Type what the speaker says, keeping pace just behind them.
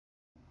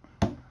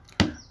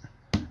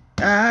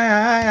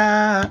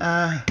Ah,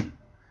 ah,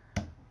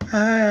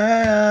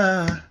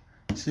 ah.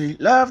 Say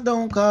love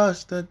don't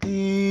cost a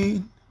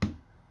thing.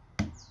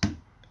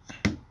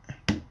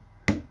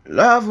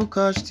 Love will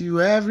cost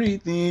you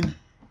everything.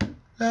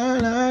 La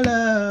la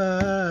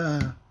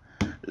la.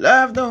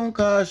 Love don't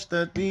cost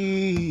a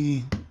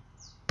thing.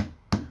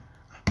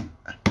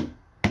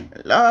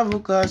 Love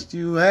will cost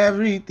you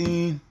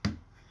everything.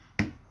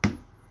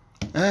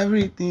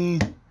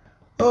 Everything.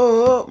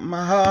 Oh,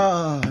 my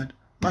heart,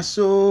 my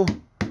soul,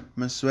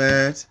 my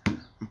sweat,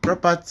 my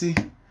property,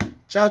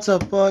 child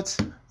support,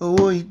 oh,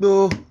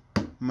 igbo,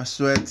 my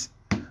sweat,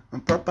 my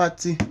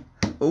property,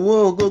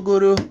 oh,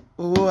 gogoro,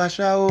 oh,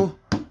 ashao,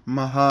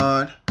 my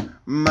heart,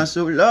 my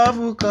soul. Love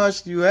will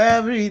cost you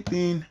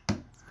everything.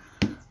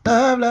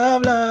 Love,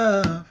 love,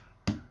 love.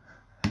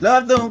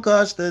 Love don't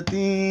cost a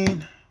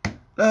thing.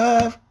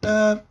 Love,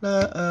 love,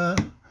 love.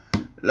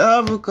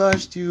 Love will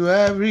cost you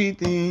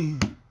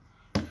everything.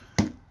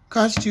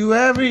 Cost you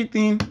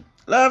everything.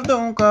 Love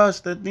don't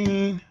cost a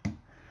thing.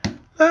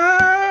 La,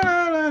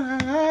 la, la,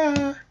 la,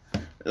 la.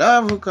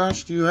 Love will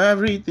cost you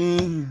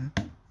everything.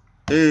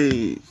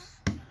 Hey.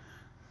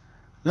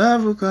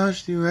 Love will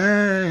cost you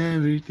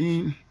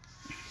everything.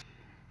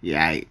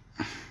 Yeah.